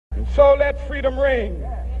So let freedom ring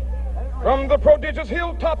from the prodigious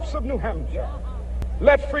hilltops of New Hampshire.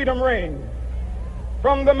 Let freedom ring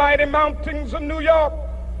from the mighty mountains of New York.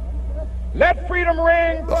 Let freedom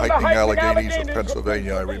ring The from the hiking hiking Alleghenies of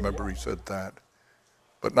Pennsylvania, I remember he said that.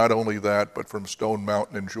 But not only that, but from Stone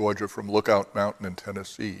Mountain in Georgia, from Lookout Mountain in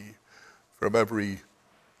Tennessee, from every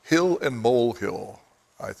hill and molehill,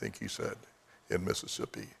 I think he said, in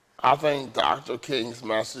Mississippi. I think Dr. King's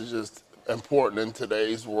message is important in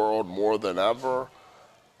today's world more than ever.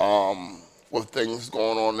 With things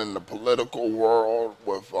going on in the political world,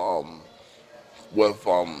 with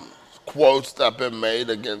quotes that have been made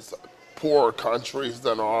against poorer countries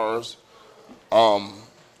than ours. I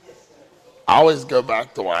always go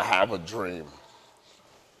back to I have a dream.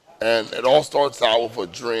 And it all starts out with a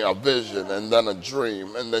dream, a vision, and then a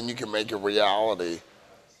dream, and then you can make it reality.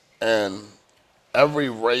 And every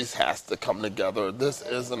race has to come together. This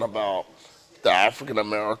isn't about the African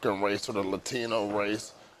American race or the Latino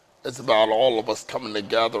race. It's about all of us coming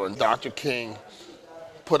together. And Dr. King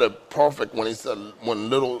put it perfect when he said,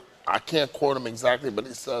 I can't quote him exactly, but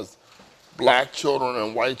he says, black children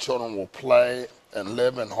and white children will play and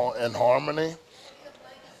live in harmony.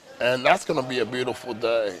 And that's going to be a beautiful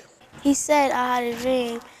day. He said I had a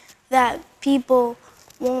dream that people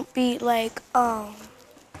won't be like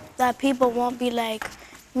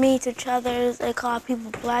mean to each other and call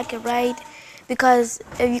people black and white, because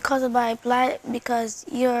if you call somebody black, because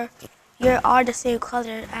you're all the same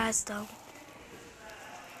color as them.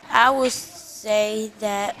 I would say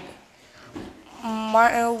that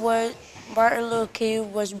Martin Luther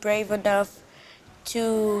King was brave enough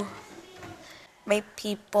to make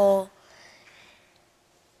people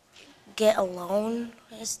get along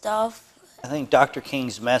and stuff. I think Dr.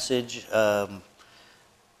 King's message,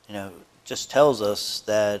 just tells us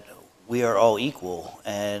that we are all equal,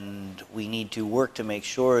 and we need to work to make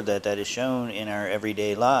sure that that is shown in our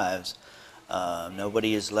everyday lives.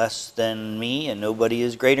 Nobody is less than me, and nobody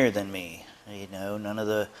is greater than me. None of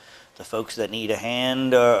the folks that need a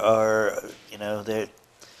hand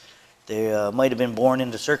they might have been born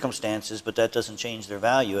into circumstances, but that doesn't change their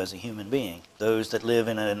value as a human being. Those that live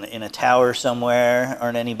in a tower somewhere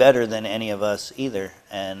aren't any better than any of us either.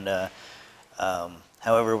 And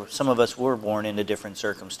however, some of us were born into different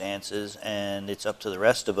circumstances, and it's up to the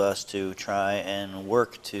rest of us to try and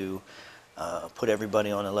work to put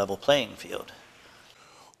everybody on a level playing field.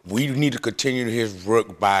 We need to continue his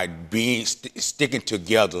work by sticking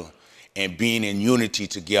together and being in unity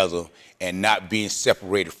together and not being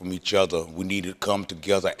separated from each other. We need to come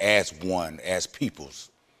together as one, as peoples.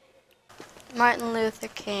 Martin Luther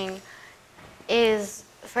King is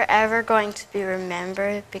forever going to be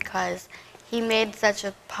remembered because he made such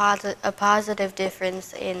a positive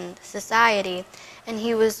difference in society, and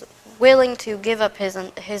he was willing to give up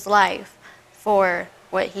his life for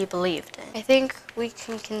what he believed in. I think we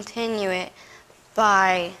can continue it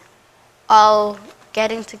by all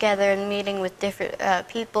getting together and meeting with different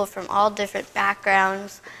people from all different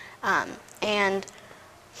backgrounds and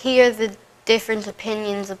hear the different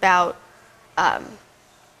opinions about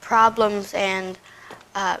problems in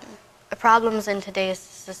today's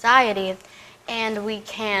society, and we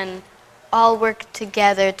can all work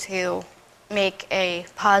together to make a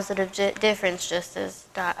positive difference, just as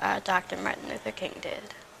Dr. Martin Luther King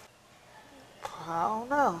did. I don't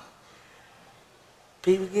know.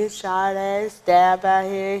 People get shot at, stabbed out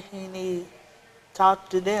here. You need to talk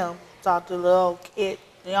to them, talk to little kids,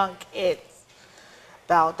 young kids,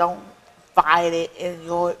 about don't fight it in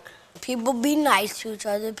York. People be nice to each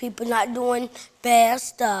other, people not doing bad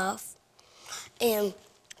stuff, and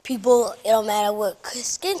people, it don't matter what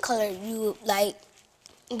skin color you like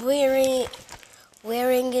wearing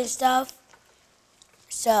and stuff.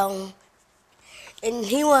 So, and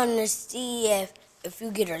he wanted to see if you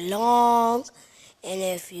get along, and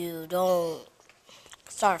if you don't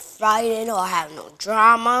start fighting or have no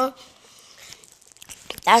drama.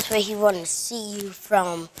 That's where he wanted to see you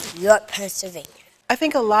from York, Pennsylvania. I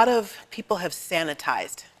think a lot of people have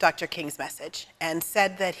sanitized Dr. King's message and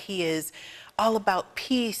said that he is all about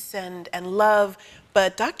peace and love,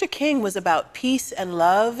 but Dr. King was about peace and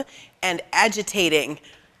love and agitating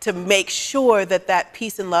to make sure that that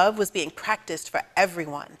peace and love was being practiced for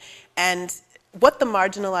everyone. And what the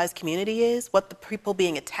marginalized community is, what the people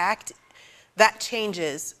being attacked, that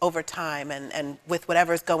changes over time and with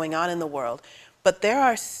whatever's going on in the world. But there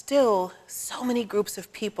are still so many groups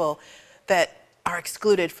of people that are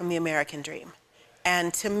excluded from the American dream.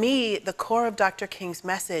 And to me, the core of Dr. King's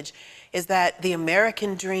message is that the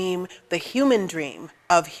American dream, the human dream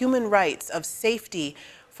of human rights, of safety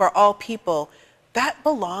for all people, that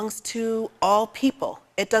belongs to all people.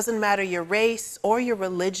 It doesn't matter your race or your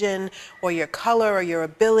religion or your color or your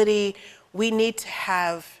ability. We need to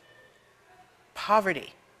have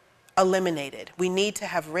poverty eliminated. We need to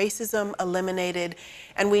have racism eliminated,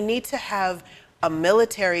 and we need to have a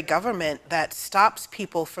military government that stops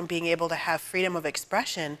people from being able to have freedom of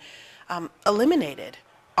expression eliminated.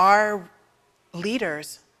 Our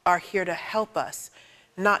leaders are here to help us,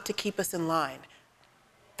 not to keep us in line.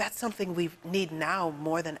 That's something we need now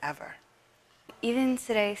more than ever. Even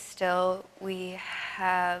today still, we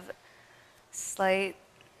have slight,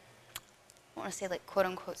 I want to say like quote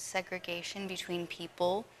unquote segregation between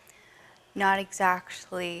people. Not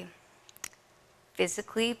exactly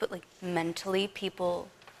physically, but like mentally, people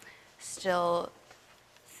still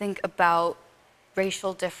think about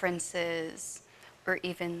racial differences or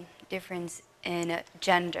even difference in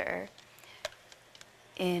gender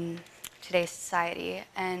in today's society.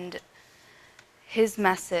 And his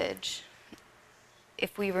message,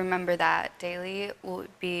 if we remember that daily, will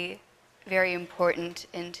be very important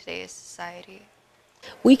in today's society.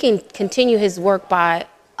 We can continue his work by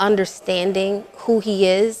understanding who he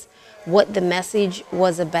is, what the message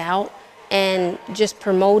was about, and just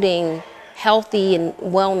promoting healthy and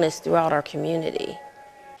wellness throughout our community.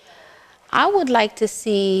 I would like to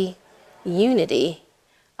see unity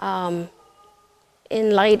in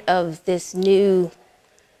light of this new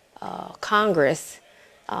Congress.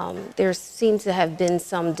 There seems to have been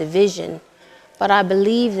some division, but I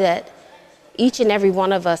believe that each and every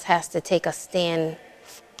one of us has to take a stand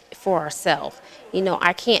for ourselves. You know,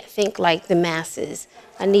 I can't think like the masses.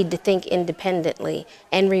 I need to think independently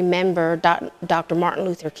and remember Dr. Martin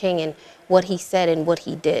Luther King and what he said and what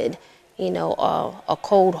he did. You know, a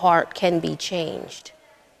cold heart can be changed,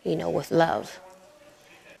 you know, with love.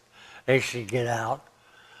 They should get out,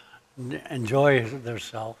 enjoy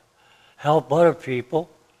themselves, help other people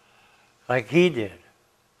like he did.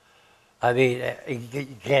 I mean, you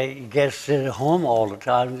can't sit at home all the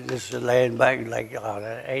time just laying back and like, oh,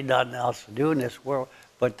 there ain't nothing else to do in this world.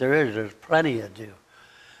 But there's plenty to do.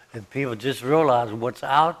 And people just realize what's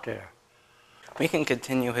out there. We can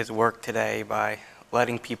continue his work today by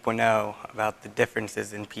letting people know about the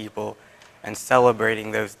differences in people and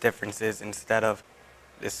celebrating those differences instead of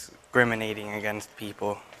discriminating against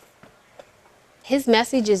people. His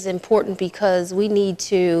message is important because we need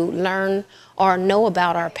to learn or know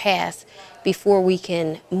about our past before we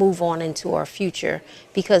can move on into our future,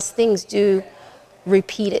 because things do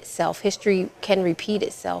repeat itself. History can repeat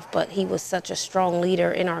itself, but he was such a strong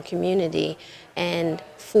leader in our community and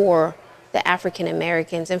for the African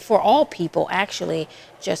Americans and for all people, actually,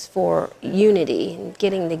 just for unity and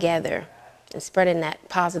getting together and spreading that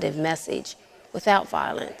positive message without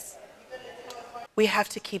violence. We have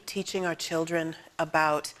to keep teaching our children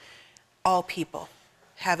about all people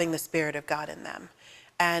having the Spirit of God in them.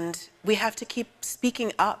 And we have to keep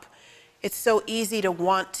speaking up. It's so easy to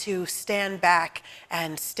want to stand back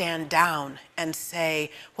and stand down and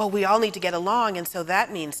say, well, we all need to get along, and so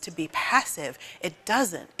that means to be passive. It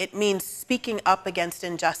doesn't. It means speaking up against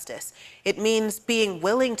injustice. It means being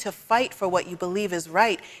willing to fight for what you believe is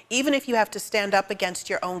right, even if you have to stand up against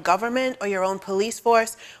your own government or your own police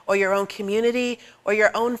force or your own community or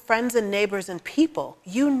your own friends and neighbors and people.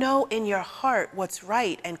 You know in your heart what's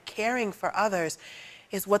right, and caring for others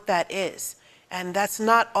is what that is. And that's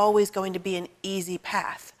not always going to be an easy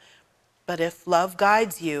path. But if love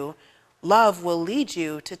guides you, love will lead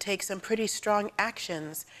you to take some pretty strong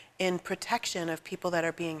actions in protection of people that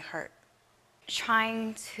are being hurt.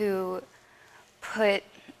 Trying to put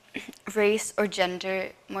race or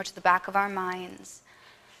gender more to the back of our minds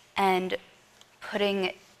and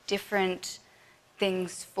putting different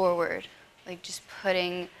things forward, like just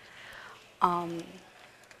putting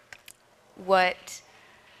what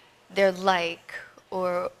they're like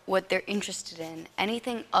or what they're interested in,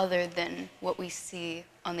 anything other than what we see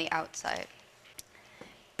on the outside.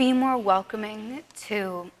 Be more welcoming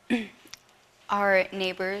to our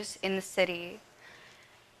neighbors in the city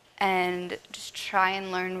and just try and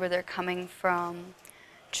learn where they're coming from.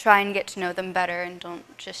 Try and get to know them better and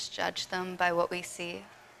don't just judge them by what we see.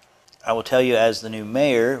 I will tell you, as the new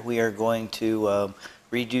mayor, we are going to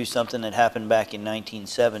redo something that happened back in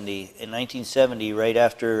 1970. In 1970, right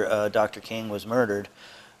after Dr. King was murdered,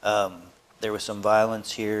 there was some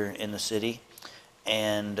violence here in the city,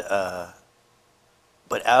 and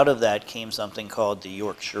but out of that came something called the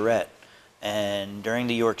Yorkshireette. And during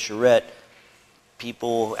the Yorkshireette,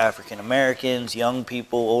 people, African Americans, young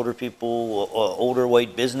people, older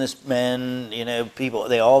white businessmen, you know, people,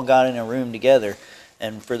 they all got in a room together,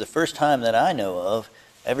 and for the first time that I know of,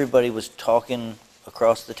 everybody was talking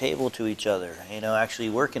across the table to each other, you know, actually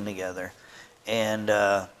working together. And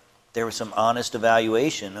there was some honest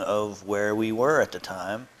evaluation of where we were at the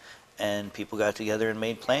time, and people got together and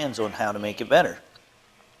made plans on how to make it better.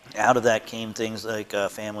 Out of that came things like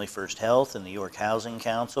Family First Health and the York Housing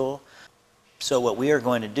Council. So what we are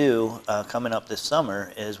going to do coming up this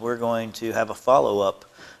summer is we're going to have a follow-up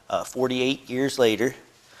 48 years later.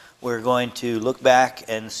 We're going to look back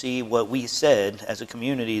and see what we said as a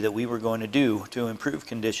community that we were going to do to improve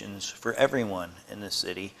conditions for everyone in this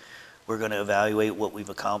city. We're going to evaluate what we've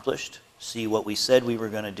accomplished, see what we said we were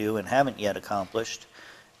going to do and haven't yet accomplished,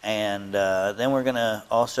 and then we're going to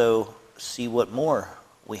also see what more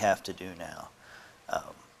we have to do now.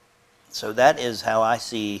 So that is how I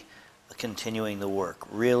see continuing the work,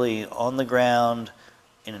 really on the ground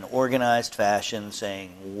in an organized fashion,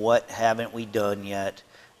 saying what haven't we done yet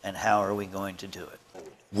and how are we going to do it.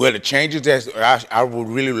 Well, the changes that I would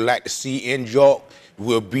really like to see in York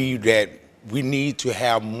will be that we need to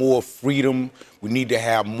have more freedom, we need to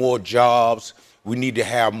have more jobs, we need to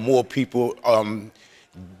have more people,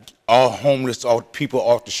 all homeless, all people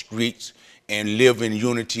off the streets, and live in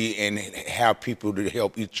unity and have people to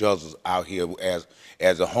help each other out here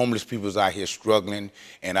as the homeless people's out here struggling.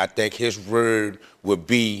 And I think his word would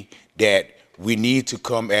be that we need to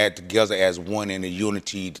come together as one in a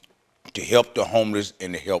unity to help the homeless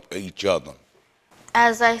and to help each other.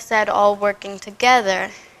 As I said, all working together.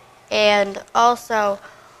 And also,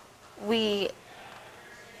 we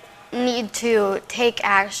need to take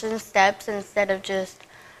action steps instead of just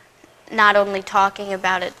not only talking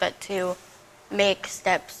about it, but to make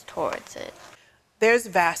steps towards it. There's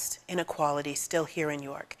vast inequality still here in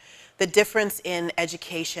York. The difference in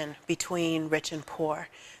education between rich and poor,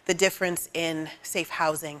 the difference in safe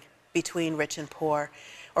housing between rich and poor,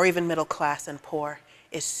 or even middle class and poor,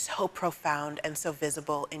 is so profound and so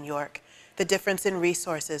visible in York. The difference in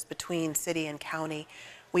resources between city and county.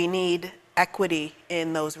 We need equity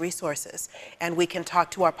in those resources, and we can talk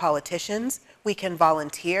to our politicians, we can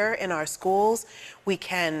volunteer in our schools, we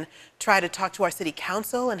can try to talk to our city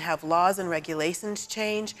council and have laws and regulations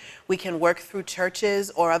change, we can work through churches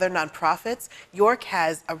or other nonprofits. York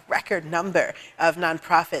has a record number of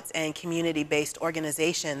nonprofits and community-based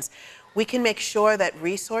organizations. We can make sure that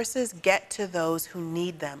resources get to those who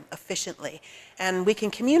need them efficiently. And we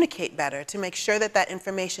can communicate better to make sure that that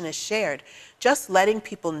information is shared. Just letting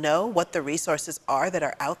people know what the resources are that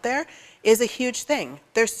are out there is a huge thing.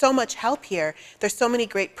 There's so much help here. There's so many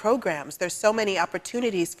great programs. There's so many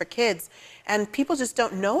opportunities for kids, and people just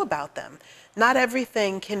don't know about them. Not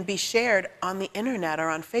everything can be shared on the internet or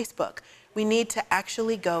on Facebook. We need to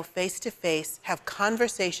actually go face to face, have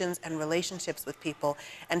conversations and relationships with people,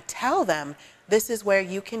 and tell them this is where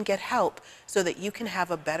you can get help so that you can have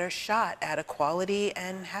a better shot at equality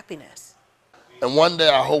and happiness. And one day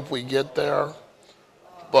I hope we get there,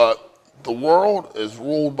 but the world is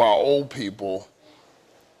ruled by old people,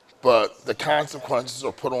 but the consequences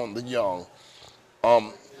are put on the young.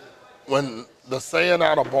 When the saying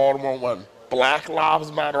out of Baltimore, when Black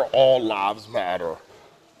lives matter, all lives matter.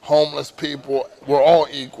 Homeless people, we're all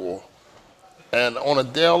equal. And on a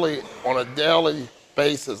daily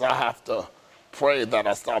basis, I have to pray that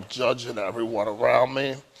I stop judging everyone around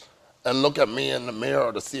me and look at me in the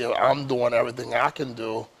mirror to see if I'm doing everything I can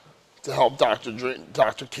do to help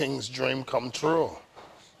Dr. King's dream come true.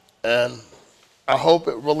 And I hope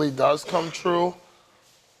it really does come true.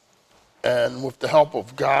 And with the help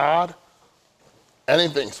of God,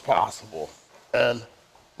 anything's possible. And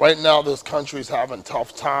right now, this country's having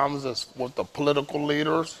tough times with the political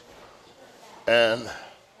leaders, and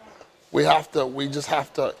we just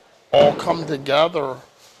have to all come together,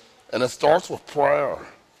 and it starts with prayer.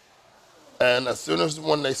 And as soon as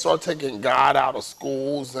when they start taking God out of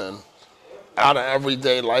schools and out of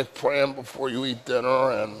everyday life, praying before you eat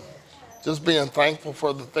dinner and just being thankful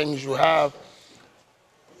for the things you have,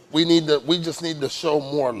 we just need to show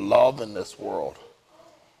more love in this world.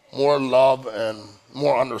 More love and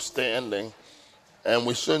more understanding, and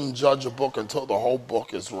we shouldn't judge a book until the whole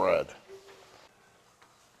book is read.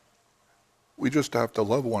 We just have to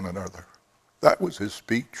love one another. That was his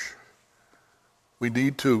speech. We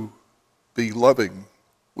need to be loving.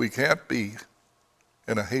 We can't be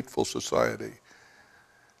in a hateful society.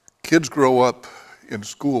 Kids grow up in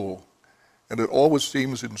school, and it always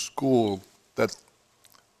seems in school that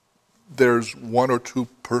there's one or two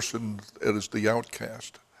persons that is the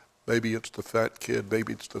outcast. Maybe it's the fat kid,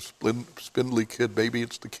 maybe it's the spindly kid, maybe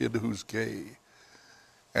it's the kid who's gay.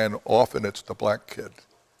 And often it's the black kid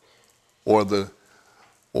or the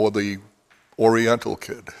Oriental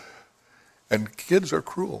kid. And kids are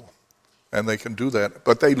cruel, and they can do that,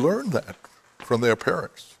 but they learn that from their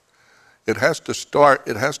parents. It has to start,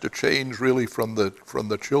 it has to change really from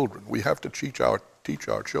the children. We have to teach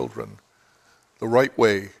our children the right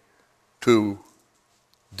way to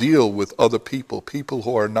deal with other people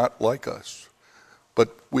who are not like us.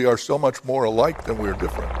 But we are so much more alike than we're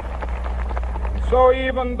different. So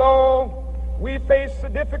even though we face the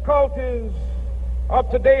difficulties of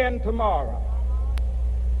today and tomorrow,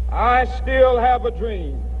 I still have a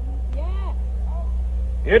dream.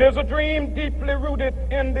 It is a dream deeply rooted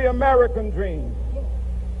in the American dream.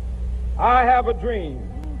 I have a dream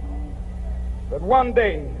that one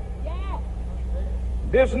day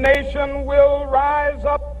this nation will rise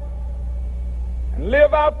up and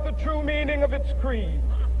live out the true meaning of its creed.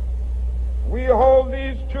 We hold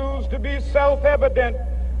these truths to be self-evident,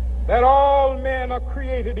 that all men are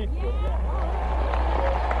created equal.